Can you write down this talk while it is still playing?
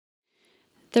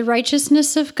The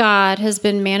righteousness of God has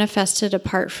been manifested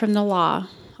apart from the law,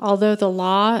 although the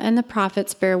law and the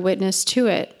prophets bear witness to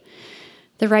it.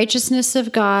 The righteousness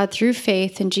of God through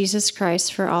faith in Jesus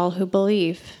Christ for all who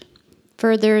believe.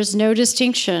 For there is no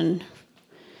distinction,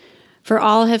 for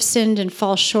all have sinned and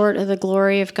fall short of the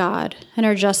glory of God, and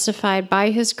are justified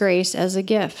by his grace as a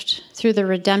gift, through the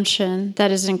redemption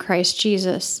that is in Christ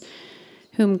Jesus,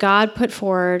 whom God put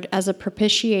forward as a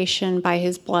propitiation by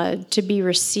his blood to be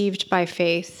received by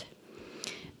faith.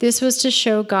 This was to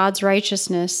show God's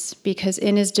righteousness, because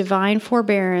in his divine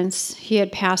forbearance he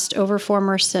had passed over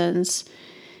former sins.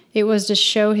 It was to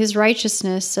show his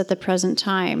righteousness at the present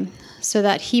time, so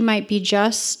that he might be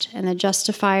just and the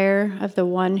justifier of the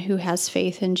one who has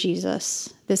faith in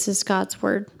Jesus. This is God's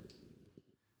word.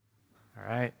 All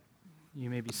right, you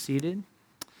may be seated.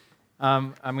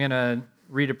 I'm going to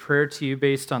read a prayer to you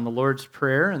based on the Lord's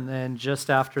Prayer, and then just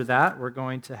after that, we're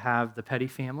going to have the Petty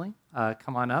family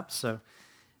come on up.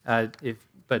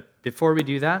 But before we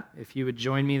do that, if you would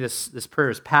join me, this prayer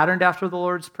is patterned after the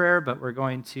Lord's Prayer, but we're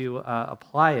going to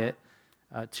apply it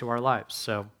to our lives.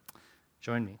 So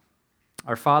join me.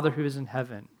 Our Father who is in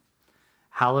heaven,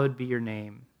 hallowed be your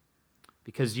name,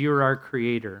 because you are our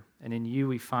Creator, and in you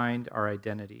we find our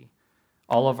identity.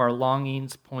 All of our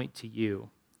longings point to you,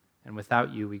 and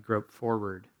without you we grope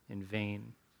forward in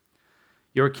vain.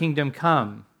 Your kingdom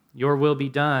come, your will be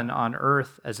done on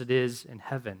earth as it is in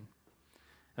heaven.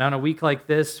 And on a week like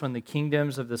this, when the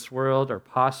kingdoms of this world are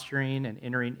posturing and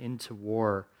entering into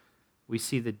war, we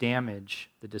see the damage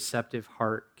the deceptive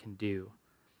heart can do.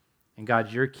 And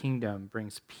God, your kingdom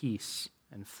brings peace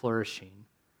and flourishing.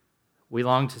 We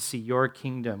long to see your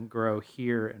kingdom grow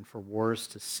here and for wars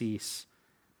to cease.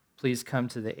 Please come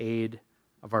to the aid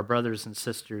of our brothers and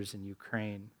sisters in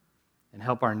Ukraine and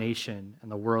help our nation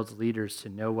and the world's leaders to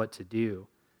know what to do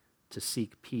to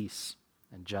seek peace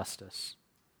and justice.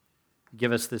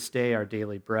 Give us this day our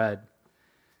daily bread.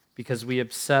 Because we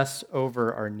obsess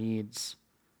over our needs,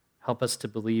 help us to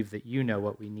believe that you know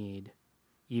what we need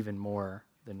even more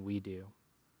than we do.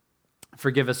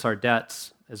 Forgive us our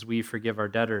debts as we forgive our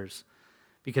debtors,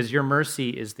 because your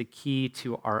mercy is the key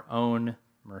to our own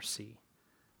mercy.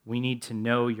 We need to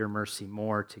know your mercy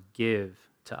more to give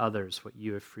to others what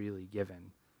you have freely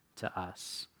given to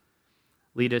us.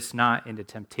 Lead us not into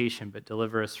temptation, but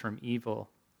deliver us from evil.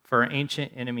 For our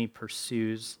ancient enemy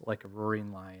pursues like a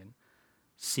roaring lion,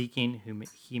 seeking whom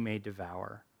he may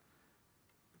devour.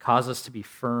 Cause us to be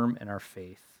firm in our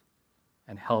faith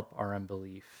and help our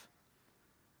unbelief.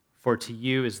 For to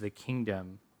you is the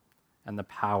kingdom and the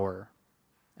power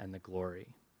and the glory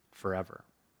forever.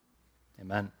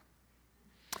 Amen.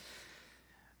 All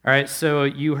right, so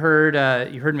you heard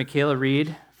Michaela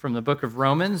read from the book of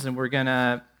Romans, and we're going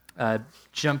to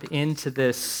jump into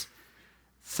this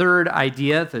third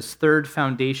idea, this third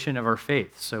foundation of our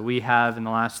faith. So we have, in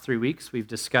the last 3 weeks, we've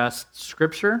discussed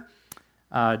Scripture.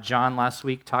 John last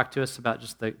week talked to us about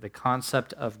just the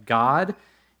concept of God,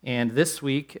 and this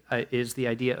week is the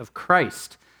idea of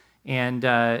Christ. And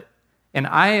I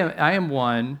am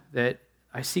one that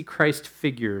I see Christ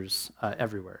figures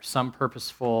everywhere, some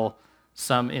purposeful,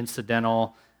 some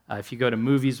incidental. If you go to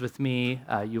movies with me,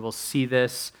 you will see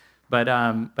this. But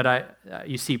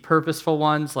you see purposeful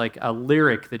ones, like a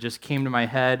lyric that just came to my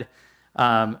head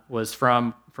was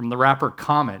from the rapper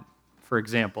Common, for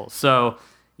example. So,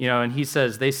 and he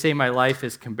says, "They say my life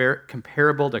is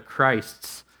comparable to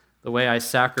Christ's, the way I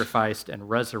sacrificed and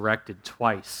resurrected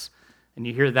twice." And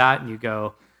you hear that and you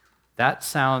go, that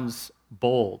sounds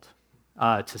bold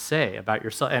to say about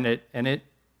yourself, and it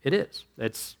is.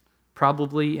 It's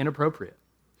probably inappropriate.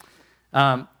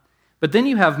 But then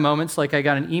you have moments like I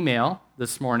got an email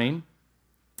this morning,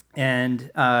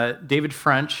 and David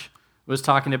French was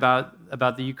talking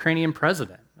about the Ukrainian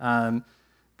president,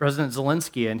 President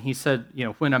Zelensky, and he said,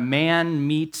 when a man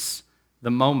meets the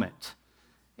moment,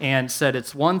 and said,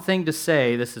 it's one thing to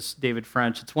say, this is David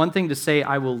French, it's one thing to say,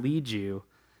 I will lead you.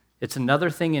 It's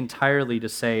another thing entirely to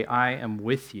say, I am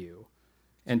with you,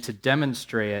 and to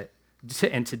demonstrate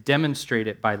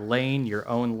it by laying your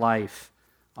own life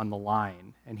on the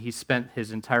line. And he spent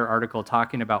his entire article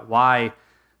talking about why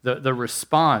the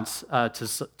response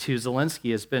to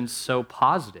Zelensky has been so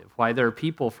positive, why there are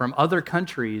people from other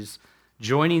countries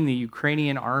joining the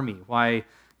Ukrainian army, why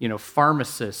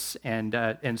pharmacists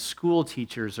and school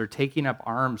teachers are taking up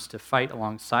arms to fight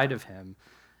alongside of him,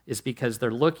 is because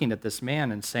they're looking at this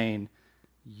man and saying,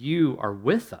 you are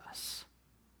with us.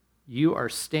 You are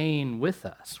staying with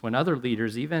us. When other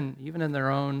leaders, even in their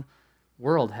own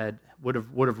world, would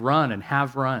have run and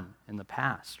have run in the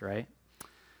past, right?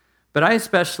 But I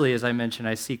especially, as I mentioned,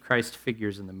 I see Christ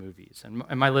figures in the movies.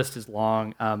 And my list is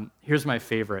long. Here's my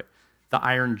favorite, The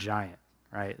Iron Giant,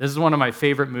 right? This is one of my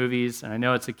favorite movies, and I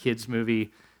know it's a kid's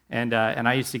movie. And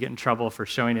I used to get in trouble for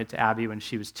showing it to Abby when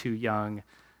she was too young.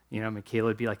 You know, Michaela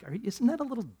would be like, isn't that a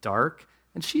little dark?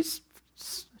 And she's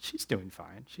doing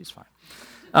fine. She's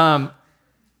fine.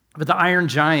 But the Iron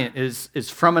Giant is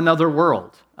from another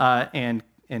world and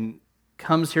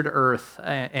comes here to earth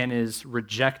and is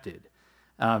rejected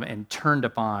and turned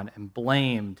upon and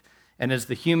blamed. And as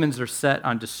the humans are set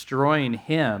on destroying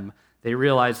him, they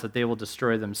realize that they will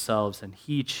destroy themselves, and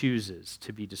he chooses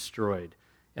to be destroyed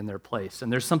in their place.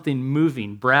 And there's something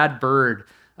moving. Brad Bird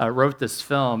wrote this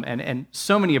film, and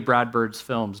so many of Brad Bird's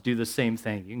films do the same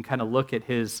thing. You can kind of look at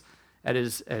his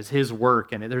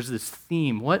work, and there's this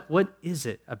theme. What is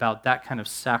it about that kind of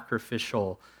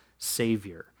sacrificial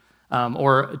Savior?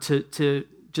 Or to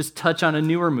just touch on a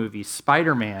newer movie,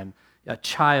 Spider-Man, a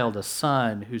child, a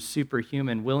son who's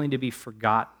superhuman, willing to be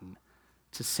forgotten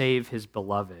to save his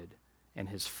beloved and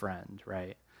his friend,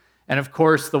 right? And of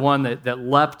course, the one that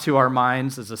leapt to our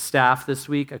minds as a staff this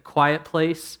week, A Quiet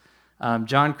Place.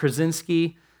 John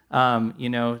Krasinski,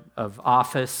 of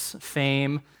Office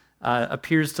fame,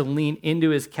 appears to lean into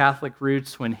his Catholic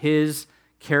roots when his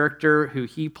character, who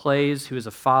he plays, who is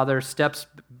a father, steps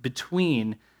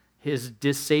between his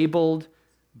disabled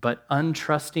but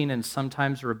untrusting and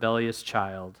sometimes rebellious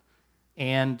child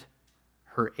and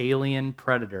her alien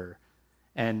predator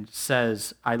and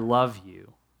says, I love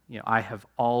you. I have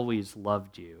always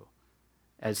loved you,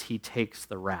 as he takes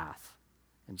the wrath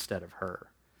instead of her.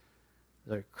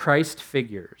 The Christ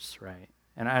figures, right?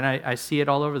 And I see it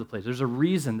all over the place. There's a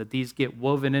reason that these get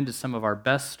woven into some of our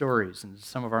best stories and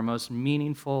some of our most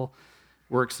meaningful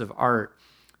works of art.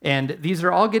 And these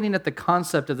are all getting at the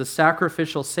concept of the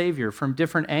sacrificial Savior from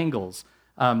different angles.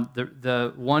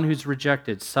 The one who's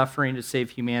rejected, suffering to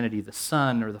save humanity, the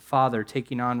Son or the Father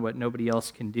taking on what nobody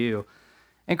else can do.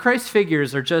 And Christ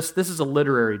figures are this is a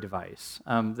literary device.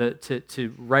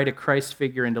 To write a Christ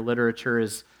figure into literature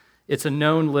it's a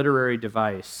known literary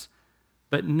device.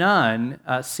 But none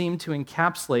seem to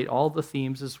encapsulate all the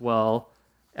themes as well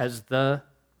as the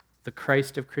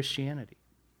Christ of Christianity.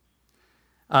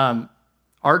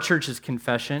 Our church's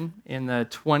confession in the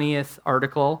 20th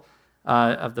article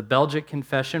of the Belgic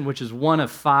Confession, which is one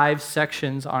of 5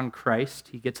 sections on Christ.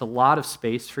 He gets a lot of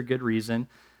space for good reason.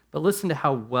 But listen to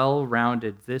how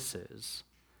well-rounded this is.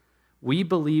 We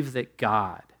believe that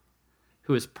God,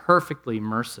 who is perfectly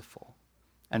merciful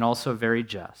and also very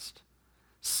just,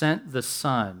 sent the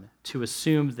Son to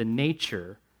assume the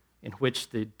nature in which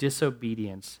the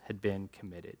disobedience had been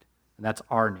committed. And that's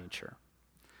our nature.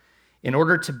 In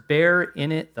order to bear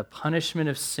in it the punishment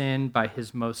of sin by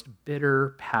his most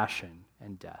bitter passion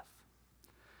and death.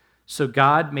 So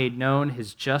God made known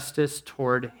his justice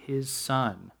toward his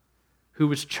Son, who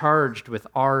was charged with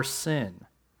our sin,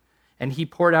 and he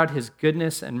poured out his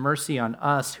goodness and mercy on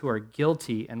us who are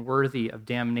guilty and worthy of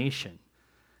damnation,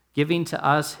 giving to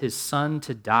us his Son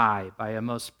to die by a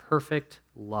most perfect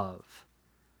love,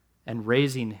 and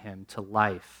raising him to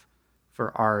life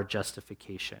for our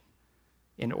justification,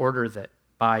 in order that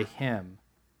by him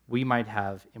we might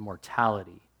have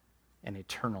immortality and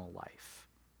eternal life.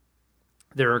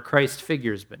 There are Christ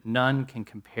figures, but none can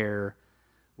compare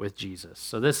with Jesus.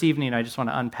 So this evening, I just want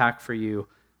to unpack for you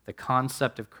the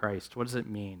concept of Christ. What does it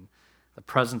mean? The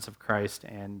presence of Christ,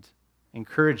 and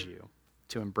encourage you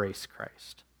to embrace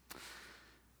Christ.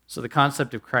 So the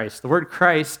concept of Christ. The word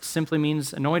Christ simply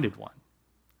means anointed one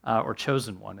or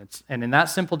chosen one. And in that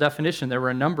simple definition, there were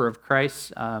a number of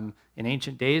Christs in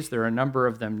ancient days. There are a number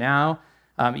of them now.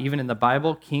 Even in the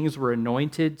Bible, kings were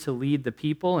anointed to lead the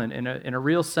people. And in a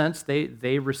real sense,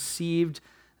 they received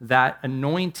that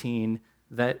anointing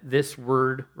that this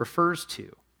word refers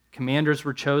to. Commanders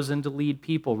were chosen to lead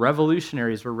people.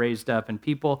 Revolutionaries were raised up, and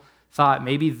people thought,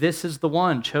 maybe this is the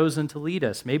one chosen to lead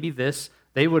us. Maybe this,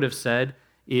 they would have said,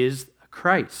 is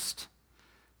Christ.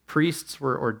 Priests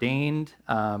were ordained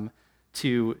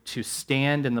to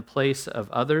stand in the place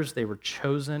of others. They were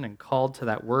chosen and called to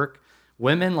that work.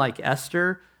 Women like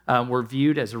Esther were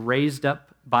viewed as raised up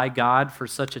by God for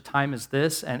such a time as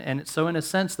this. And so in a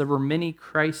sense, there were many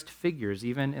Christ figures,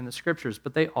 even in the scriptures,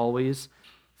 but they always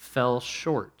fell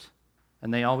short,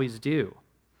 and they always do.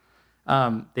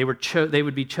 They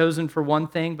would be chosen for one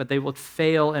thing, but they would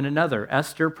fail in another.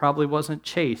 Esther probably wasn't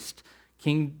chaste.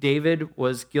 King David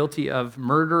was guilty of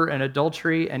murder and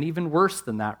adultery, and even worse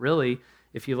than that, really,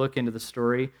 if you look into the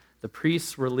story. The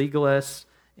priests were legalists,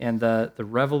 and the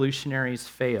revolutionaries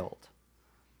failed.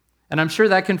 And I'm sure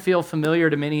that can feel familiar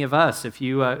to many of us. If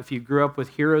you grew up with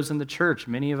heroes in the church,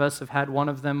 many of us have had one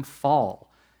of them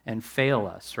fall and fail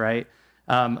us, right?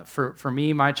 For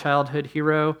me, my childhood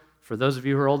hero, for those of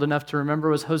you who are old enough to remember,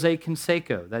 was Jose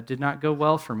Canseco. That did not go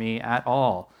well for me at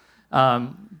all.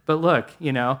 But look,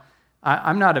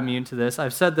 I'm not immune to this.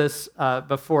 I've said this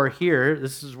before here.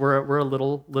 This is we're a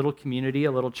little community,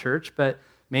 a little church, but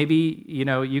maybe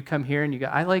you come here and you go,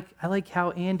 I like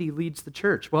how Andy leads the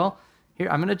church. Well, here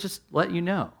I'm going to just let you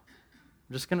know.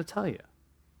 I'm just going to tell you.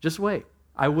 Just wait.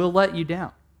 I will let you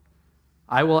down.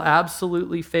 I will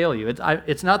absolutely fail you.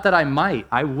 It's not that I might.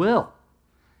 I will.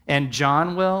 And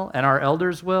John will, and our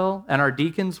elders will, and our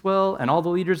deacons will, and all the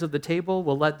leaders of the table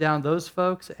will let down those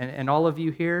folks, and all of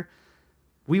you here.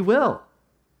 We will.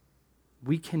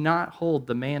 We cannot hold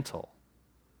the mantle.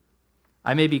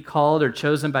 I may be called or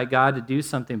chosen by God to do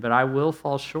something, but I will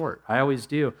fall short. I always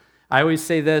do. I always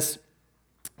say this.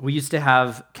 We used to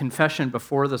have confession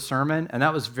before the sermon, and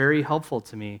that was very helpful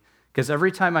to me, because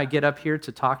every time I get up here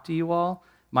to talk to you all,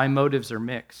 my motives are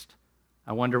mixed.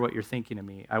 I wonder what you're thinking of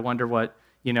me. I wonder what,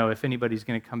 if anybody's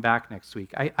going to come back next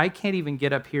week. I can't even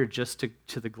get up here just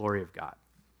to the glory of God.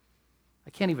 I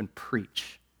can't even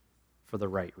preach for the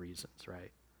right reasons,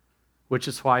 right? Which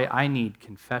is why I need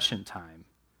confession time.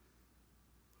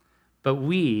 But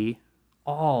we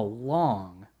all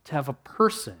long to have a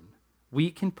person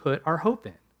we can put our hope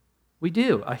in. We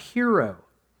do, a hero,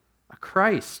 a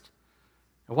Christ.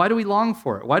 Why do we long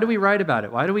for it? Why do we write about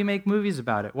it? Why do we make movies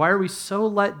about it? Why are we so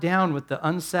let down with the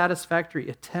unsatisfactory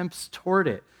attempts toward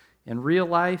it in real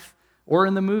life or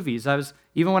in the movies?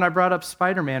 Even when I brought up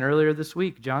Spider-Man earlier this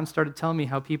week, John started telling me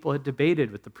how people had debated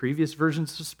with the previous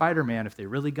versions of Spider-Man if they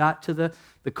really got to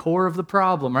the core of the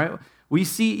problem, right? We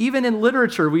see, even in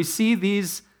literature, we see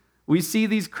these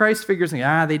Christ figures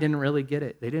and they didn't really get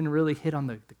it. They didn't really hit on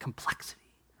the complexity,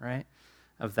 right,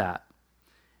 of that.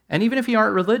 And even if you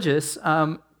aren't religious,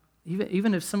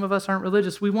 even if some of us aren't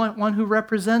religious, we want one who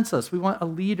represents us. We want a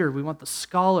leader. We want the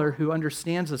scholar who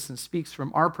understands us and speaks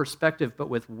from our perspective, but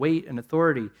with weight and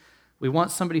authority. We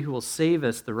want somebody who will save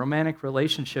us, the romantic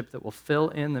relationship that will fill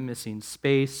in the missing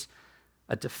space,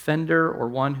 a defender or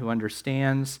one who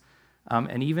understands.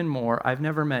 And even more, I've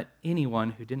never met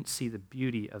anyone who didn't see the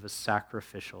beauty of a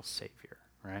sacrificial Savior,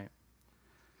 right?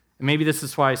 And maybe this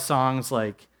is why songs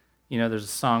like, there's a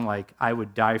song like I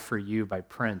Would Die For You by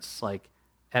Prince, like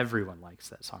everyone likes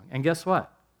that song. And guess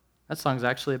what? That song's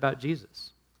actually about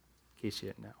Jesus, in case you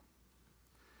didn't know.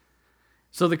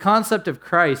 So the concept of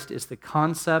Christ is the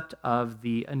concept of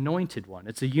the anointed one.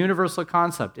 It's a universal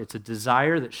concept. It's a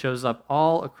desire that shows up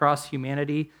all across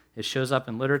humanity. It shows up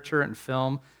in literature and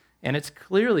film. And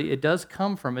it does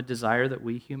come from a desire that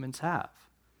we humans have.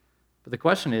 But the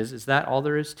question is that all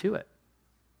there is to it?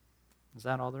 Is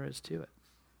that all there is to it?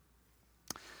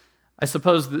 I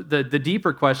suppose the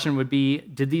deeper question would be,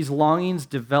 did these longings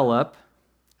develop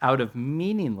out of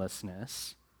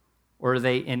meaninglessness, or are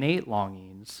they innate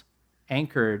longings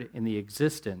anchored in the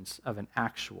existence of an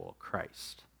actual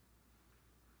Christ?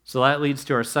 So that leads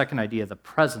to our second idea, the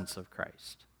presence of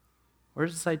Christ. Where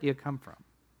does this idea come from?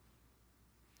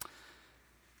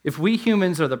 If we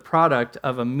humans are the product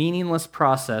of a meaningless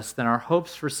process, then our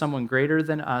hopes for someone greater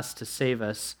than us to save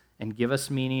us and give us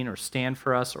meaning or stand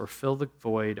for us or fill the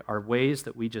void are ways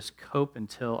that we just cope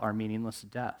until our meaningless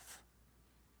death.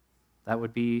 That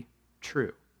would be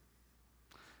true.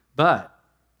 But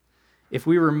if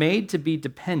we were made to be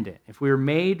dependent, if we were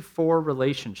made for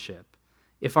relationship,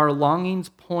 if our longings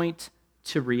point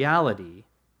to reality,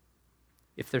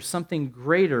 if there's something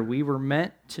greater we were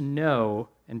meant to know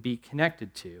and be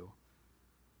connected to,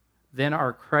 then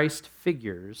our Christ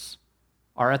figures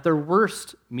are at their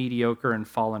worst mediocre and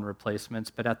fallen replacements,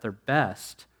 but at their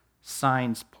best,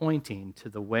 signs pointing to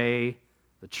the way,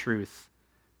 the truth,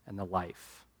 and the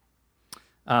life.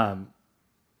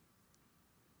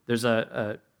 There's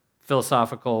a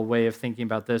philosophical way of thinking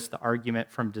about this, the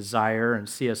argument from desire, and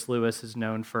C.S. Lewis is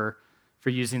known for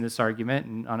using this argument,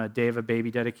 and on a day of a baby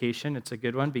dedication, it's a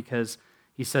good one because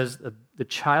he says the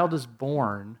child is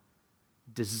born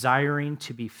desiring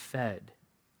to be fed.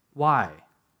 Why?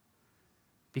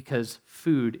 Because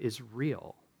food is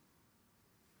real.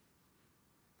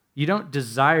 You don't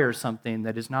desire something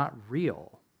that is not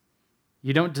real.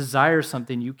 You don't desire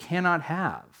something you cannot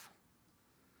have.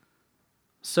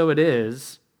 So it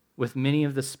is with many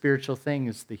of the spiritual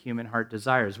things the human heart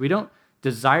desires. We don't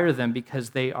desire them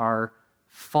because they are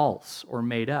false or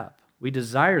made up. We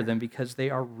desire them because they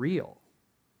are real.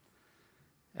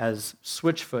 As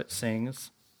Switchfoot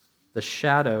sings, the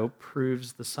shadow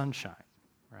proves the sunshine,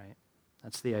 right?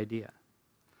 That's the idea.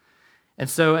 And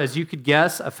so, as you could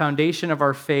guess, a foundation of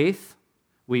our faith,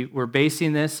 we're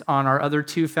basing this on our other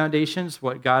two foundations,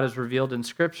 what God has revealed in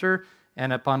Scripture,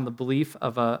 and upon the belief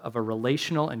of a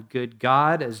relational and good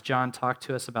God, as John talked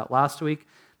to us about last week.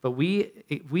 But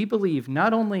we believe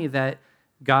not only that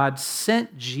God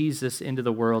sent Jesus into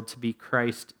the world to be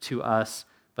Christ to us,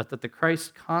 but that the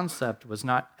Christ concept was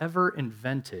not ever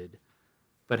invented,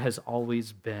 but has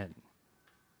always been.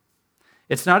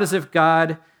 It's not as if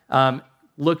God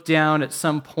looked down at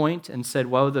some point and said,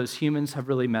 whoa, those humans have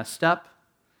really messed up,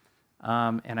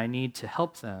 and I need to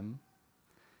help them.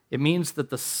 It means that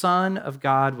the Son of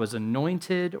God was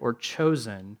anointed or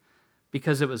chosen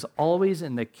because it was always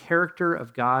in the character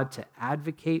of God to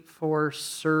advocate for,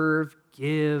 serve,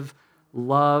 give,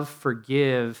 love,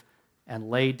 forgive, and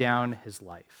lay down his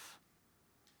life.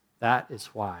 That is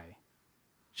why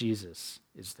Jesus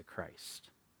is the Christ.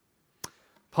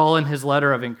 Paul, in his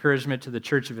letter of encouragement to the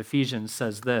church of Ephesians,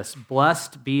 says this: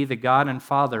 "Blessed be the God and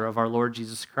Father of our Lord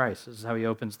Jesus Christ." This is how he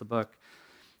opens the book.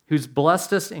 "Who's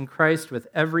blessed us in Christ with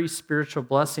every spiritual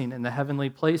blessing in the heavenly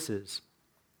places,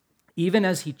 even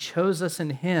as he chose us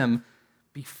in him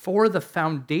before the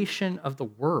foundation of the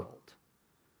world,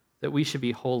 that we should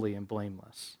be holy and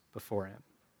blameless before him.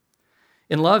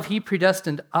 In love, he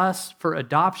predestined us for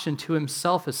adoption to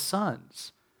himself as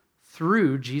sons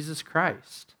through Jesus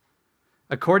Christ,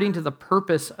 according to the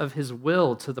purpose of his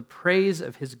will, to the praise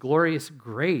of his glorious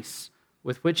grace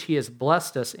with which he has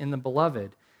blessed us in the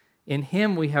beloved. In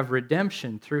him we have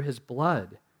redemption through his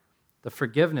blood, the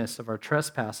forgiveness of our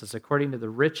trespasses according to the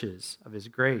riches of his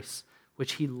grace,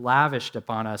 which he lavished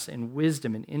upon us in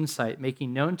wisdom and insight,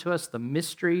 making known to us the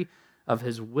mystery of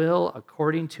his will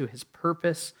according to his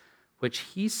purpose, which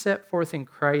he set forth in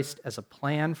Christ as a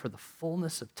plan for the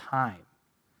fullness of time,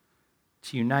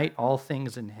 to unite all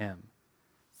things in him,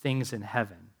 things in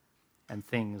heaven and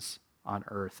things on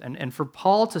earth." And for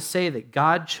Paul to say that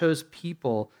God chose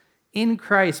people in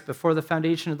Christ before the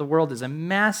foundation of the world is a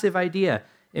massive idea.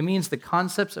 It means the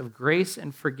concepts of grace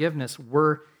and forgiveness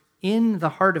were in the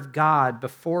heart of God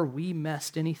before we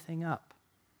messed anything up.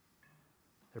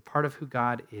 They're part of who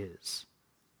God is.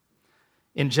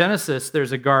 In Genesis,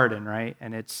 there's a garden, right?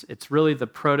 And it's really the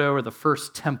proto or the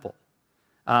first temple.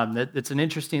 It's an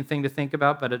interesting thing to think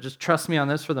about, but just trust me on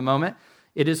this for the moment.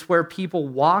 It is where people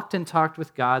walked and talked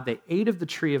with God. They ate of the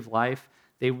tree of life.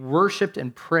 They worshiped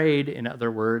and prayed, in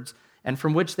other words, and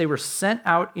from which they were sent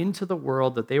out into the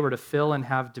world that they were to fill and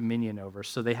have dominion over.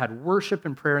 So they had worship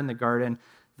and prayer in the garden.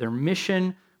 Their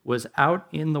mission was out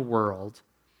in the world.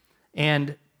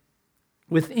 And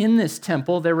within this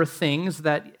temple, there were things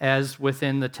that, as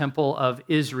within the temple of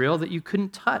Israel, that you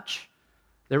couldn't touch.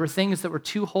 There were things that were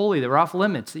too holy, that were off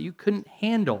limits, that you couldn't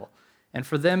handle. And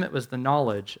for them, it was the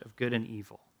knowledge of good and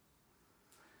evil.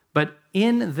 But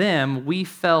in them, we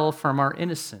fell from our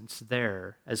innocence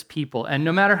there as people. And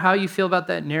no matter how you feel about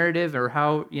that narrative or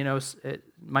how, it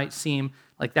might seem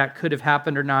like that could have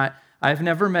happened or not, I've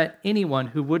never met anyone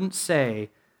who wouldn't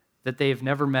say that they've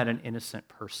never met an innocent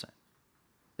person.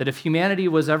 That if humanity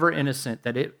was ever innocent,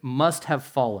 that it must have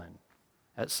fallen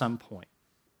at some point.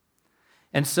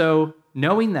 And so,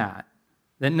 knowing that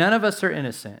none of us are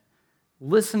innocent,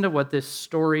 listen to what this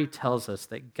story tells us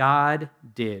that God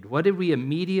did. What did we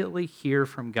immediately hear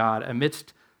from God?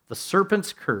 Amidst the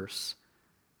serpent's curse,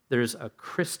 there's a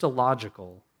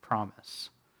Christological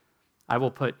promise. "I will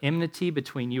put enmity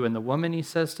between you and the woman," he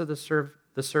says to the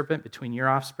serpent, "between your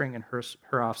offspring and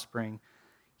her offspring.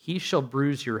 He shall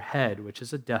bruise your head," which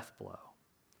is a death blow,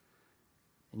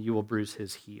 "and you will bruise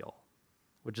his heel,"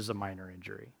 which is a minor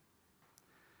injury.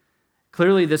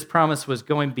 Clearly, this promise was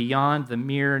going beyond the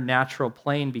mere natural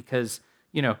plane because,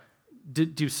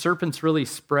 do serpents really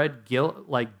spread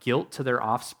guilt to their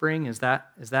offspring? Is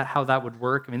that how that would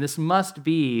work? I mean, this must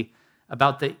be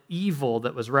about the evil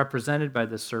that was represented by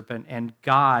the serpent and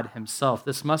God himself.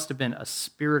 This must have been a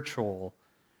spiritual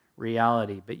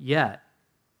reality, but yet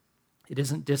it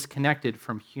isn't disconnected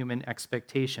from human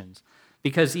expectations.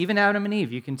 Because even Adam and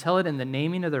Eve, you can tell it in the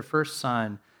naming of their first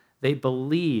son, they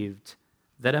believed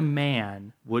that a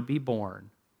man would be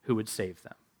born who would save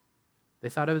them. They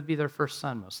thought it would be their first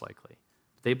son, most likely.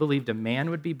 They believed a man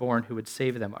would be born who would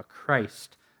save them, a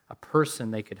Christ, a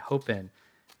person they could hope in.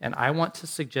 And I want to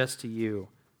suggest to you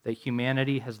that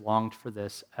humanity has longed for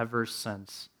this ever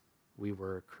since we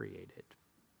were created.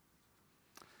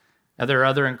 Now, there are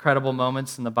other incredible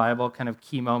moments in the Bible, kind of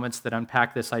key moments that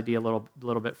unpack this idea a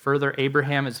little bit further.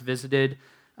 Abraham is visited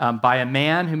by a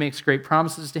man who makes great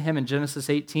promises to him in Genesis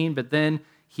 18, but then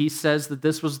he says that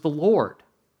this was the Lord,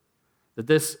 that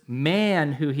this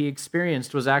man who he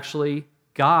experienced was actually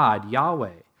God,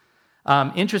 Yahweh.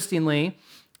 Interestingly,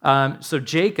 so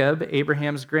Jacob,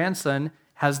 Abraham's grandson,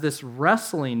 has this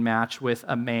wrestling match with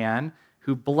a man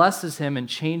who blesses him and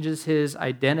changes his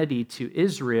identity to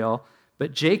Israel,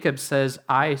 But Jacob says,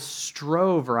 I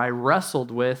strove or I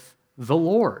wrestled with the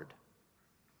Lord.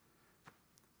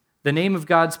 The name of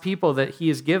God's people that he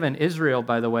has given, Israel,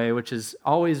 by the way, which has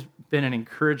always been an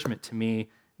encouragement to me,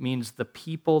 means the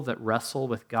people that wrestle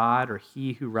with God, or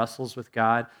he who wrestles with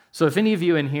God. So if any of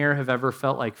you in here have ever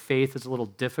felt like faith is a little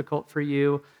difficult for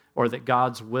you, or that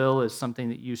God's will is something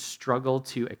that you struggle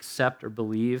to accept or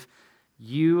believe,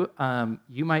 you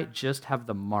might just have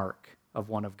the mark of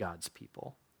one of God's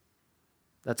people.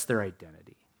 That's their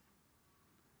identity.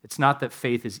 It's not that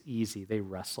faith is easy. They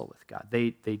wrestle with God.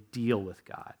 They deal with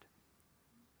God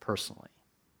personally.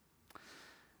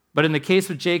 But in the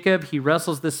case of Jacob, he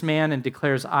wrestles this man and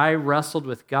declares, I wrestled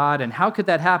with God. And how could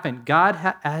that happen? God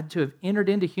had to have entered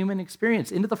into human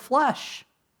experience, into the flesh,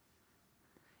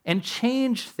 and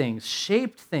changed things,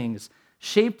 shaped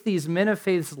these men of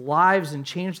faith's lives and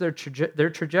changed their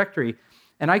trajectory.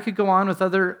 And I could go on with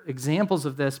other examples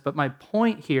of this, but my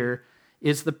point here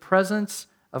is the presence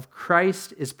of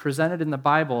Christ is presented in the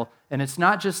Bible, and it's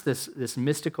not just this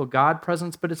mystical God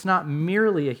presence, but it's not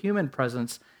merely a human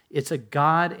presence. It's a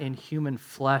God in human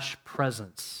flesh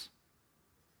presence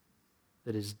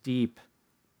that is deep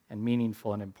and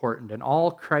meaningful and important. And all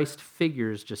Christ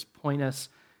figures just point us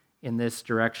in this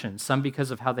direction. Some because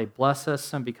of how they bless us,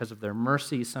 some because of their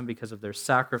mercy, some because of their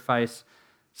sacrifice,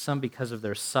 some because of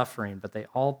their suffering, but they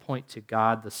all point to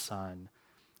God the Son,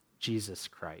 Jesus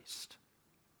Christ.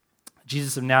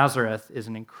 Jesus of Nazareth is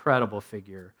an incredible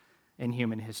figure in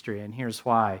human history, and here's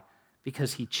why.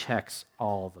 Because he checks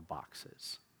all the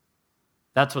boxes.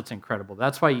 That's what's incredible.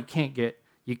 That's why you can't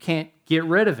get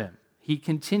rid of him. He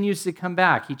continues to come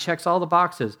back. He checks all the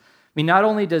boxes. I mean, not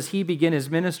only does he begin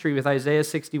his ministry with Isaiah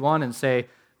 61 and say,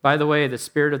 by the way, the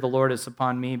Spirit of the Lord is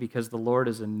upon me because the Lord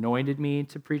has anointed me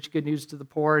to preach good news to the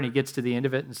poor, and he gets to the end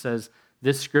of it and says,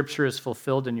 this scripture is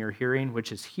fulfilled in your hearing,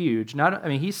 which is huge.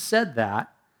 He said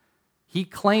that. He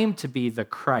claimed to be the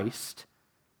Christ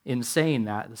in saying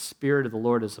that. The Spirit of the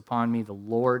Lord is upon me. The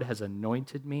Lord has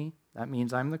anointed me. That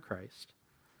means I'm the Christ.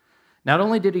 Not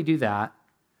only did he do that,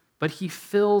 but he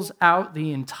fills out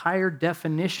the entire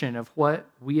definition of what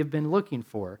we have been looking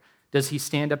for. Does he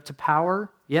stand up to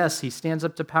power? Yes, he stands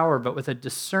up to power, but with a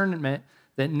discernment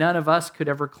that none of us could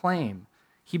ever claim.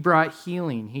 He brought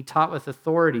healing. He taught with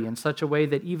authority in such a way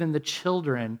that even the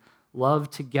children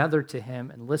loved to gather to him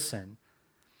and listen.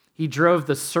 He drove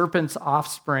the serpent's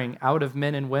offspring out of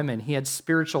men and women. He had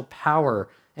spiritual power,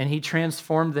 and he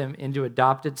transformed them into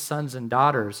adopted sons and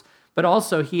daughters. But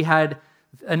also, he had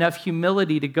enough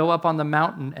humility to go up on the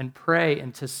mountain and pray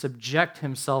and to subject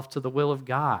himself to the will of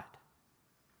God.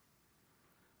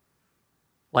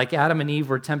 Like Adam and Eve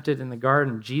were tempted in the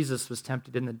garden, Jesus was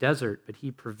tempted in the desert, but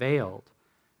he prevailed.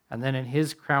 And then in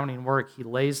his crowning work, he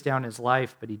lays down his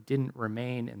life, but he didn't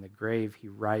remain in the grave. He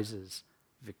rises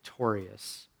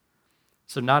victorious.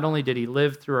 So not only did he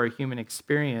live through our human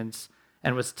experience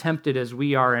and was tempted as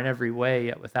we are in every way,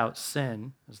 yet without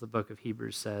sin, as the book of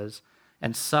Hebrews says,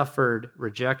 and suffered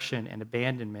rejection and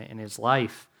abandonment in his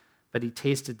life, but he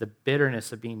tasted the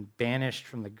bitterness of being banished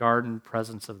from the garden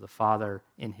presence of the Father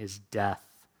in his death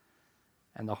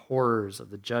and the horrors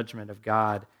of the judgment of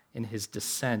God in his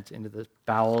descent into the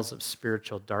bowels of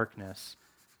spiritual darkness,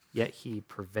 yet he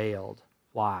prevailed.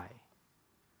 Why?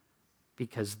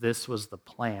 Because this was the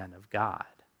plan of God.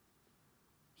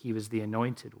 He was the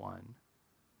anointed one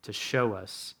to show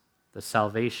us the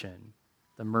salvation,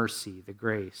 the mercy, the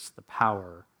grace, the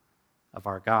power of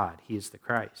our God. He is the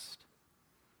Christ.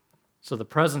 So the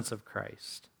presence of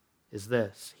Christ is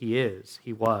this. He is,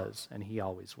 he was, and he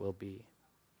always will be.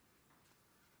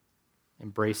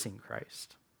 Embracing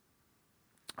Christ.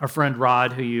 Our friend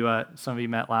Rod, who some of you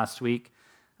met last week,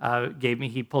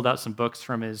 he pulled out some books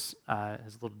from his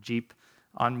little Jeep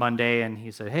on Monday, and he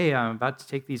said, hey, I'm about to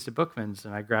take these to Bookman's,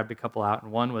 and I grabbed a couple out,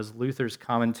 and one was Luther's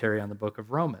commentary on the book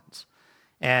of Romans.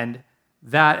 And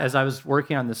that, as I was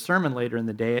working on the sermon later in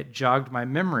the day, it jogged my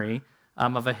memory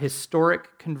of a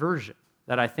historic conversion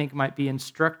that I think might be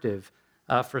instructive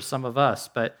for some of us.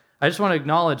 But I just want to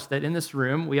acknowledge that in this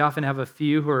room, we often have a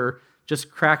few who are just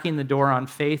cracking the door on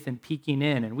faith and peeking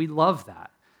in, and we love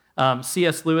that.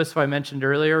 C.S. Lewis, who I mentioned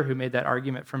earlier, who made that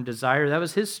argument from desire, that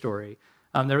was his story.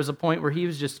 There was a point where he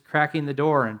was just cracking the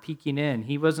door and peeking in.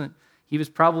 He was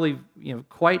probably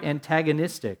quite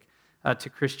antagonistic to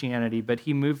Christianity, but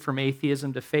he moved from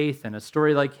atheism to faith, and a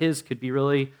story like his could be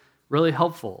really, really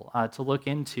helpful to look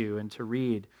into and to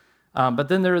read. But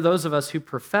then there are those of us who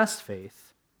profess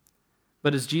faith,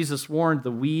 but as Jesus warned,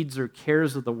 the weeds or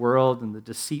cares of the world and the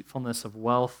deceitfulness of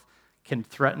wealth can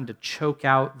threaten to choke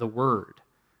out the word.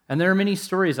 And there are many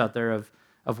stories out there of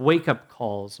of wake-up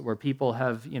calls where people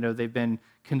have, they've been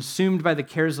consumed by the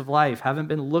cares of life, haven't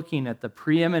been looking at the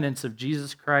preeminence of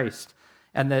Jesus Christ,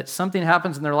 and that something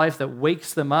happens in their life that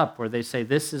wakes them up where they say,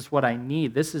 this is what I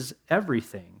need, this is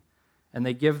everything, and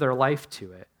they give their life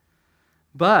to it.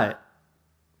 But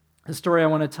the story I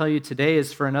want to tell you today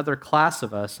is for another class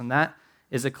of us, and that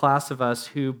is a class of us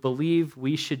who believe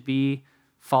we should be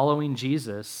following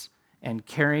Jesus and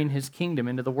carrying his kingdom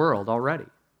into the world already.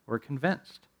 We're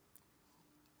convinced.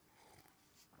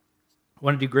 We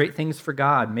want to do great things for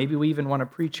God. Maybe we even want to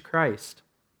preach Christ,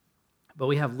 but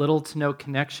we have little to no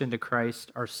connection to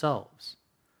Christ ourselves.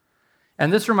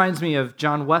 And this reminds me of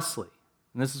John Wesley,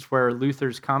 and this is where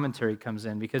Luther's commentary comes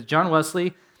in, because John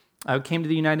Wesley came to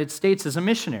the United States as a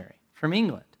missionary from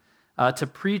England to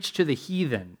preach to the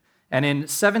heathen. And in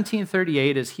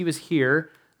 1738, as he was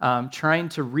here trying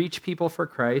to reach people for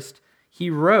Christ, he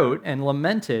wrote and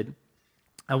lamented,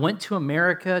 I went to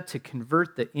America to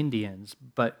convert the Indians,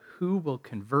 but who will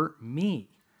convert me?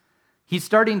 He's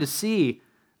starting to see,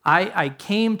 I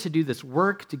came to do this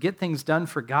work, to get things done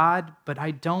for God, but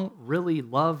I don't really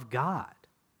love God.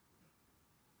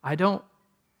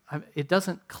 It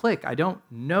doesn't click. I don't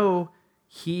know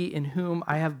he in whom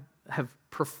I have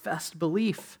professed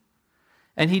belief.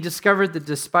 And he discovered that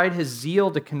despite his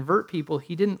zeal to convert people,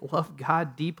 he didn't love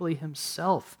God deeply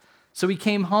himself. So he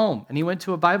came home and he went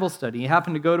to a Bible study. He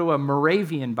happened to go to a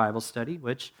Moravian Bible study,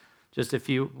 which, just if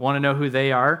you want to know who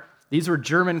they are, these were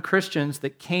German Christians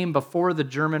that came before the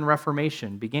German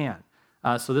Reformation began.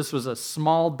 So this was a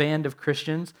small band of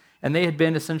Christians, and they had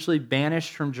been essentially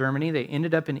banished from Germany. They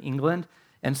ended up in England.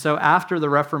 And so after the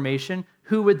Reformation,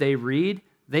 who would they read?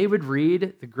 They would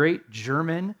read the great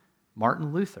German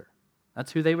Martin Luther.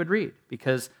 That's who they would read,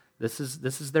 because this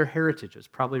is their heritage. It's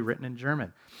probably written in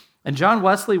German. And John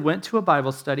Wesley went to a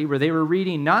Bible study where they were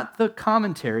reading not the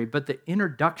commentary, but the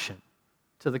introduction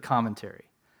to the commentary.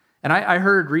 And I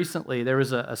heard recently there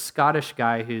was a Scottish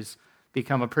guy who's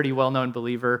become a pretty well-known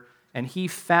believer, and he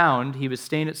was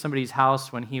staying at somebody's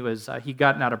house when he'd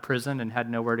gotten out of prison and had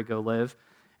nowhere to go live,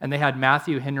 and they had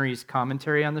Matthew Henry's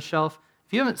commentary on the shelf.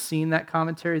 If you haven't seen that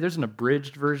commentary, there's an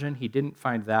abridged version. He didn't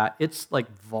find that. It's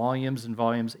like volumes and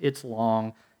volumes. It's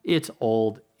long. It's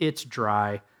old. It's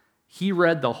dry. He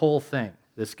read the whole thing,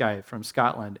 this guy from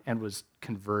Scotland, and was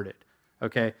converted.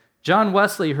 Okay? John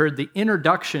Wesley heard the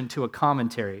introduction to a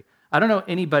commentary. I don't know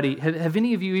anybody, have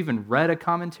any of you even read a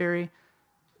commentary?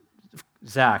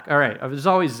 Zach. All right. There's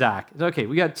always Zach. Okay,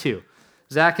 we got two.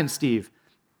 Zach and Steve.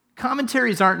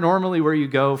 Commentaries aren't normally where you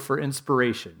go for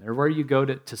inspiration. They're where you go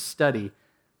to study.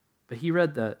 But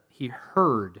he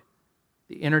heard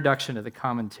the introduction of the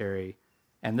commentary,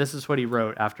 and this is what he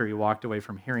wrote after he walked away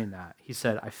from hearing that. He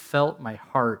said, I felt my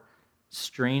heart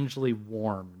strangely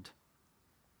warmed.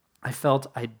 I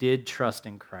felt I did trust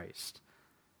in Christ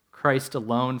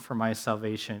alone for my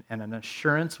salvation, and an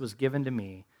assurance was given to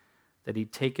me that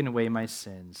he'd taken away my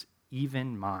sins,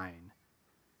 even mine,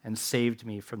 and saved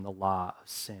me from the law of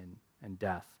sin and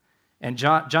death. And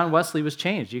John Wesley was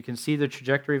changed. You can see the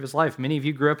trajectory of his life. Many of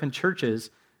you grew up in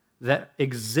churches that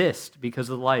exist because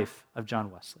of the life of John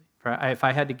Wesley. If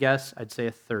I had to guess, I'd say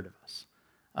a third of us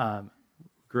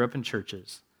grew up in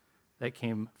churches that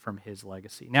came from his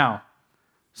legacy. Now,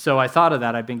 so I thought of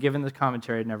that. I'd been given the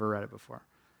commentary. I'd never read it before.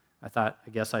 I thought, I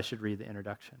guess I should read the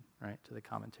introduction, right, to the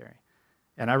commentary.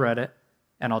 And I read it,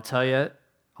 and I'll tell you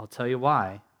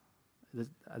why.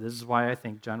 This is why I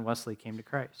think John Wesley came to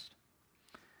Christ.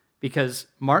 Because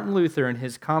Martin Luther, in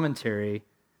his commentary,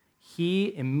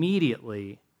 he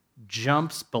immediately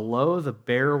jumps below the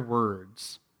bare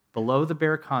words, below the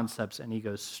bare concepts, and he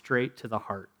goes straight to the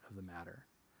heart of the matter.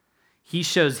 He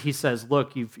says,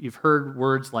 look, you've heard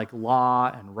words like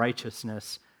law and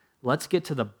righteousness. Let's get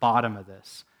to the bottom of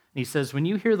this. And he says, when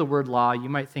you hear the word law, you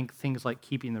might think things like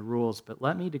keeping the rules, but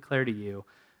let me declare to you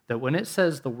that when it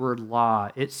says the word law,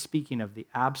 it's speaking of the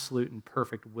absolute and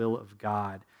perfect will of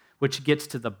God, which gets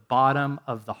to the bottom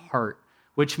of the heart,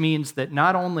 which means that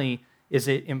not only is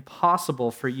it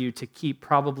impossible for you to keep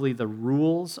probably the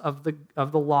rules of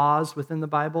the laws within the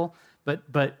Bible,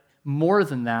 but more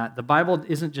than that, the Bible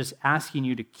isn't just asking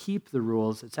you to keep the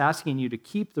rules, it's asking you to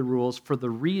keep the rules for the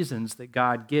reasons that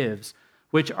God gives,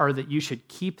 which are that you should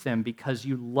keep them because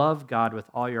you love God with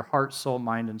all your heart, soul,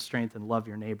 mind, and strength, and love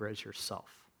your neighbor as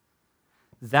yourself.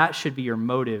 That should be your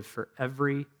motive for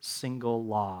every single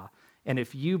law. And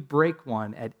if you break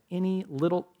one at any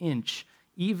little inch,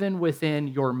 even within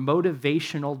your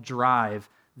motivational drive,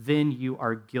 then you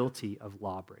are guilty of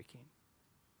law breaking.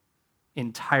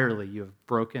 Entirely, you have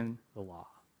broken the law.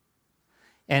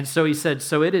 And so he said,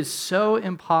 so it is so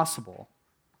impossible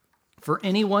for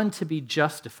anyone to be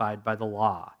justified by the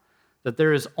law that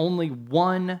there is only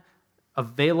one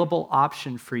available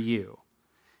option for you,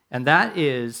 and that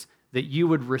is that you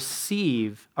would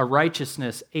receive a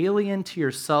righteousness alien to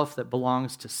yourself that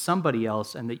belongs to somebody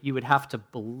else, and that you would have to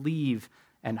believe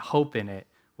and hope in it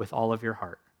with all of your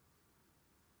heart.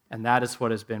 And that is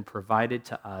what has been provided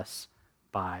to us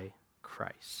by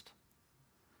Christ.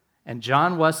 And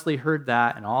John Wesley heard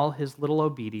that, and all his little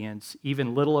obedience,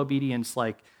 even little obedience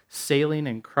like sailing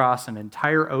and cross an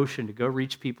entire ocean to go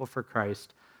reach people for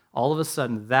Christ, all of a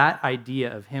sudden that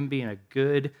idea of him being a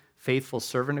good, faithful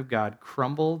servant of God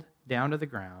crumbled down to the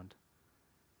ground,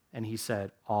 and he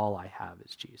said, all I have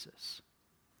is Jesus.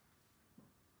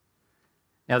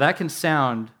 Now that can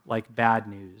sound like bad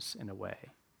news in a way,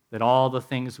 that all the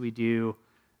things we do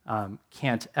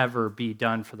can't ever be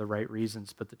done for the right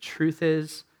reasons, but the truth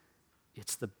is,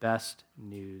 it's the best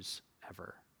news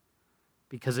ever,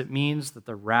 because it means that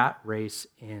the rat race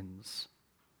ends.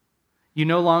 You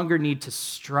no longer need to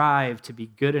strive to be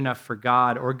good enough for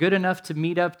God or good enough to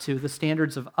meet up to the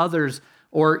standards of others,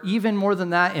 or even more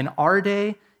than that, in our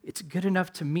day, it's good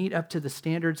enough to meet up to the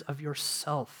standards of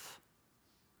yourself.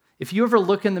 If you ever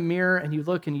look in the mirror and you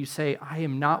look and you say, I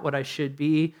am not what I should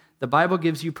be, the Bible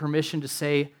gives you permission to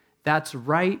say, that's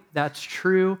right, that's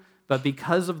true, but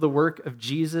because of the work of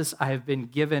Jesus, I have been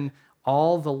given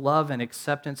all the love and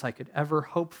acceptance I could ever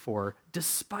hope for,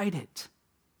 despite it.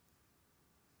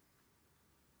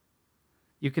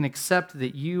 You can accept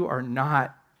that you are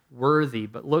not worthy,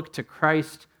 but look to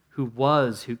Christ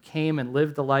who came and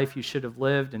lived the life you should have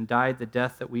lived and died the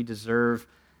death that we deserve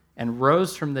and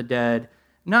rose from the dead,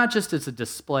 not just as a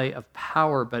display of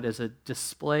power, but as a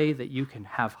display that you can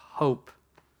have hope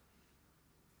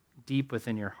deep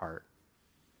within your heart.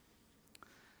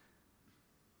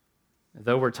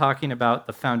 Though we're talking about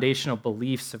the foundational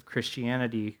beliefs of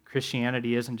Christianity,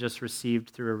 Christianity isn't just received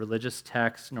through a religious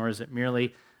text, nor is it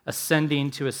merely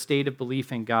ascending to a state of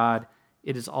belief in God.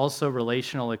 It is also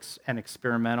relational and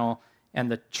experimental,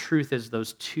 and the truth is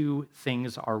those two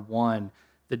things are one.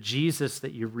 The Jesus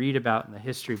that you read about in the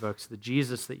history books, the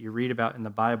Jesus that you read about in the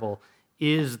Bible,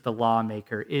 is the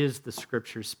lawmaker, is the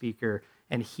scripture speaker,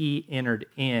 and he entered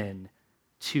in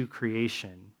to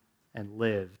creation and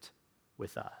lived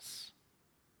with us.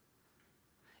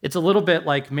 It's a little bit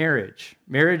like marriage.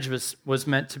 Marriage was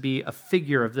meant to be a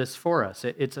figure of this for us.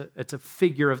 It's a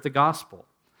figure of the gospel.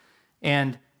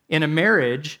 And in a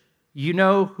marriage, you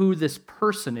know who this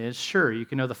person is. Sure, you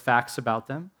can know the facts about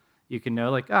them. You can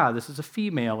know, this is a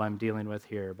female I'm dealing with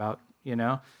here, about,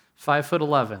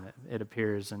 5'11", it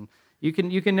appears. And you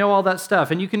can know all that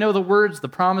stuff. And you can know the words, the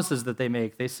promises that they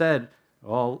make. They said,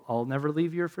 I'll never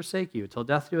leave you or forsake you until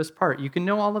death do us part. You can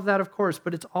know all of that, of course,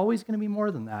 but it's always going to be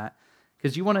more than that,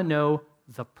 because you want to know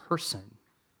the person.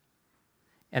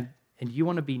 And you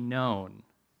want to be known.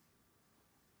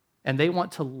 And they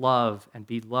want to love and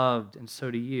be loved, and so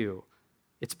do you.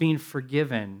 It's being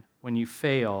forgiven when you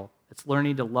fail. It's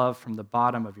learning to love from the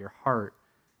bottom of your heart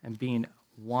and being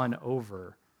won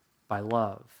over by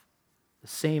love. The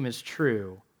same is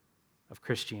true of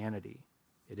Christianity.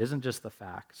 It isn't just the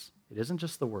facts. It isn't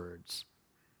just the words.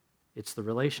 It's the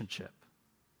relationship.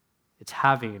 It's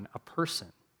having a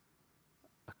person,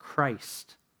 a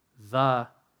Christ, the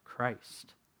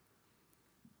Christ.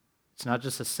 It's not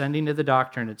just ascending to the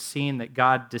doctrine, it's seeing that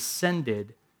God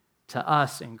descended to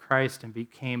us in Christ and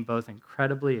became both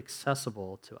incredibly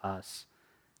accessible to us,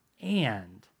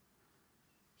 and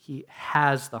he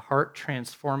has the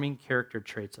heart-transforming character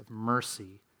traits of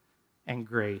mercy and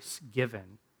grace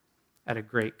given at a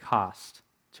great cost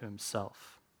to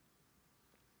himself.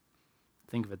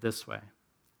 Think of it this way.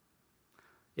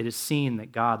 It is seen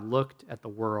that God looked at the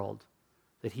world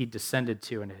that he descended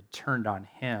to and had turned on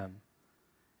him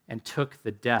and took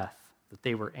the death that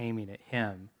they were aiming at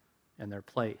him in their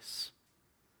place.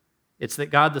 It's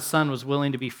that God the Son was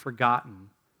willing to be forgotten,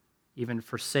 even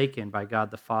forsaken by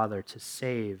God the Father, to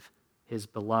save his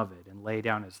beloved and lay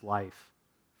down his life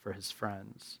for his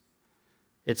friends.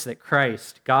 It's that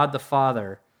God the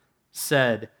Father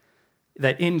said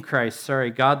God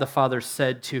the Father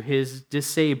said to his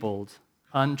disabled,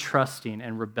 untrusting,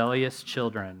 and rebellious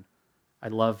children, I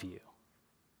love you.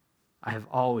 I have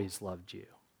always loved you.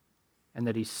 And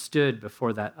that he stood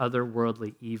before that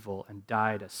otherworldly evil and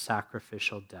died a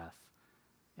sacrificial death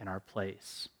in our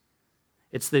place.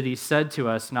 It's that he said to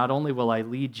us, not only will I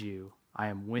lead you, I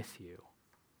am with you,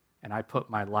 and I put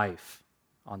my life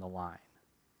on the line.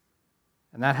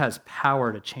 And that has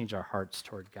power to change our hearts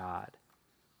toward God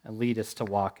and lead us to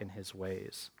walk in his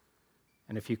ways.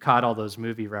 And if you caught all those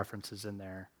movie references in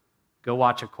there, go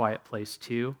watch A Quiet Place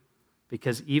 2,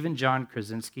 because even John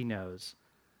Krasinski knows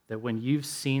that when you've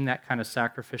seen that kind of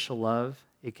sacrificial love,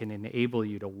 it can enable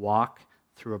you to walk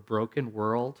through a broken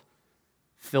world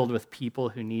filled with people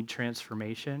who need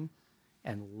transformation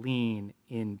and lean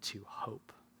into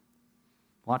hope.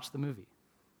 Watch the movie.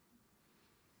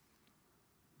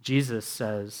 Jesus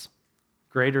says,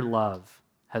 greater love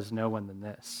has no one than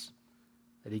this,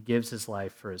 that he gives his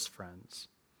life for his friends.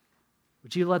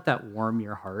 Would you let that warm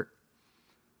your heart?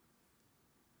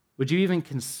 Would you even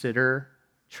consider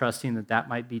trusting that that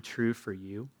might be true for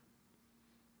you?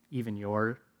 Even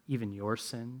your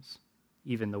sins,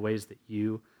 even the ways that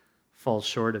you fall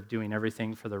short of doing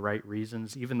everything for the right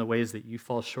reasons, even the ways that you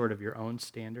fall short of your own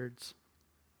standards?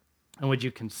 And would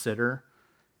you consider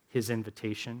his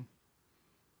invitation?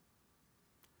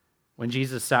 When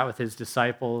Jesus sat with his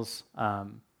disciples,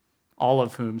 all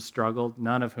of whom struggled,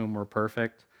 none of whom were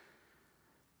perfect,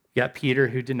 you got Peter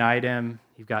who denied him,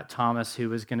 you've got Thomas who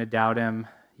was going to doubt him,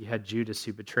 you had Judas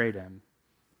who betrayed him.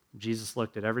 Jesus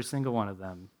looked at every single one of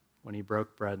them when he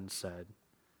broke bread and said,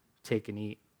 take and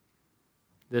eat.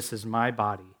 This is my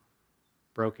body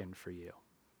broken for you,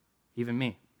 even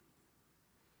me.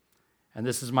 And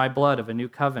this is my blood of a new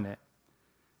covenant,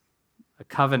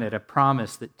 a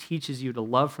promise that teaches you to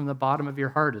love from the bottom of your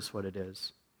heart is what it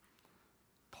is,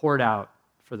 poured out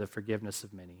for the forgiveness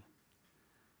of many.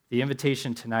 The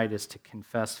invitation tonight is to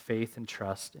confess faith and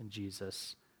trust in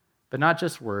Jesus, but not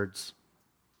just words,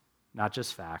 not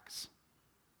just facts,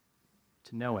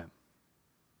 to know him,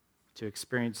 to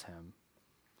experience him,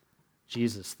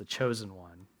 Jesus, the chosen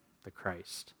one, the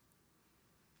Christ.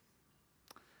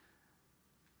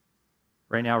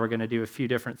 Right now, we're going to do a few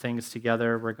different things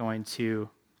together. We're going to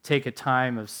take a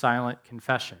time of silent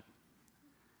confession.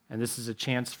 And this is a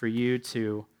chance for you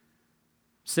to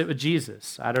sit with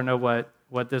Jesus. I don't know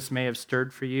what this may have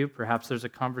stirred for you. Perhaps there's a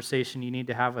conversation you need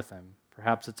to have with him.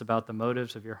 Perhaps it's about the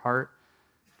motives of your heart.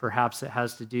 Perhaps it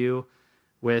has to do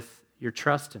with your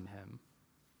trust in him.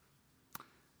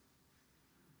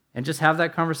 And just have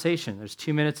that conversation. There's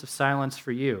 2 minutes of silence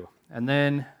for you. And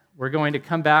then we're going to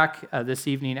come back this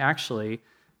evening, actually,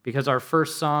 because our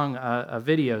first song, a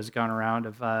video has gone around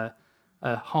of a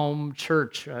home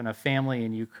church and a family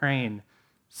in Ukraine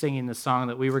singing the song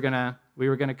that we were gonna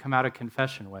come out of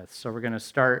confession with. So we're going to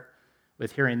start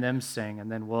with hearing them sing,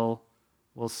 and then we'll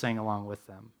sing along with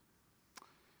them.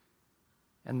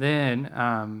 And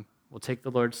then we'll take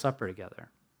the Lord's Supper together.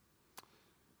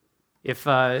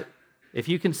 If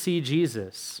you can see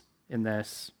Jesus in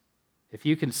this, if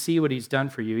you can see what he's done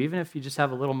for you, even if you just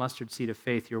have a little mustard seed of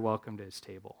faith, you're welcome to his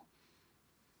table.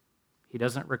 He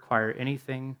doesn't require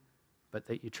anything but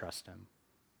that you trust him.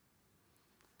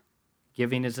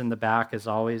 Giving is in the back, as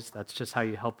always. That's just how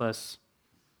you help us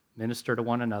minister to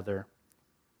one another.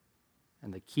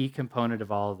 And the key component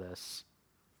of all of this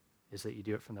is that you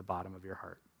do it from the bottom of your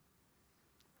heart.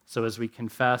 So as we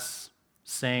confess,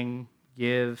 sing,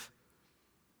 give,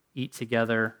 eat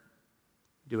together,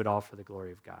 do it all for the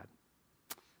glory of God.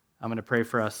 I'm going to pray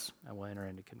for us, and we'll enter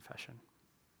into confession.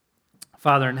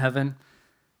 Father in heaven,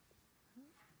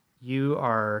 you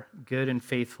are good and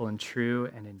faithful and true,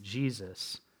 and in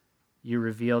Jesus, you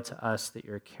reveal to us that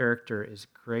your character is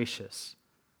gracious,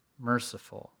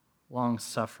 merciful,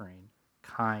 long-suffering,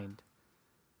 kind.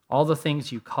 All the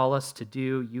things you call us to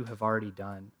do, you have already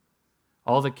done.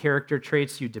 All the character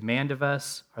traits you demand of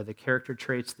us are the character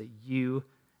traits that you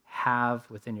have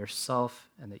within yourself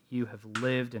and that you have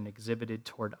lived and exhibited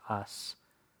toward us.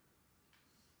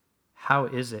 How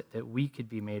is it that we could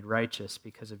be made righteous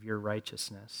because of your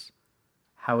righteousness?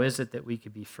 How is it that we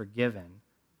could be forgiven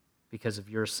because of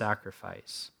your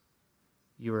sacrifice?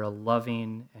 You are a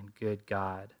loving and good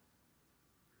God.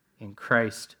 In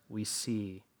Christ, we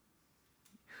see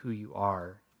who you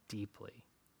are deeply.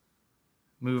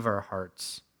 Move our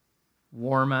hearts.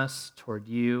 Warm us toward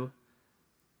you.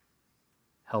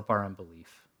 Help our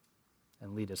unbelief.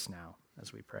 And lead us now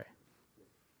as we pray.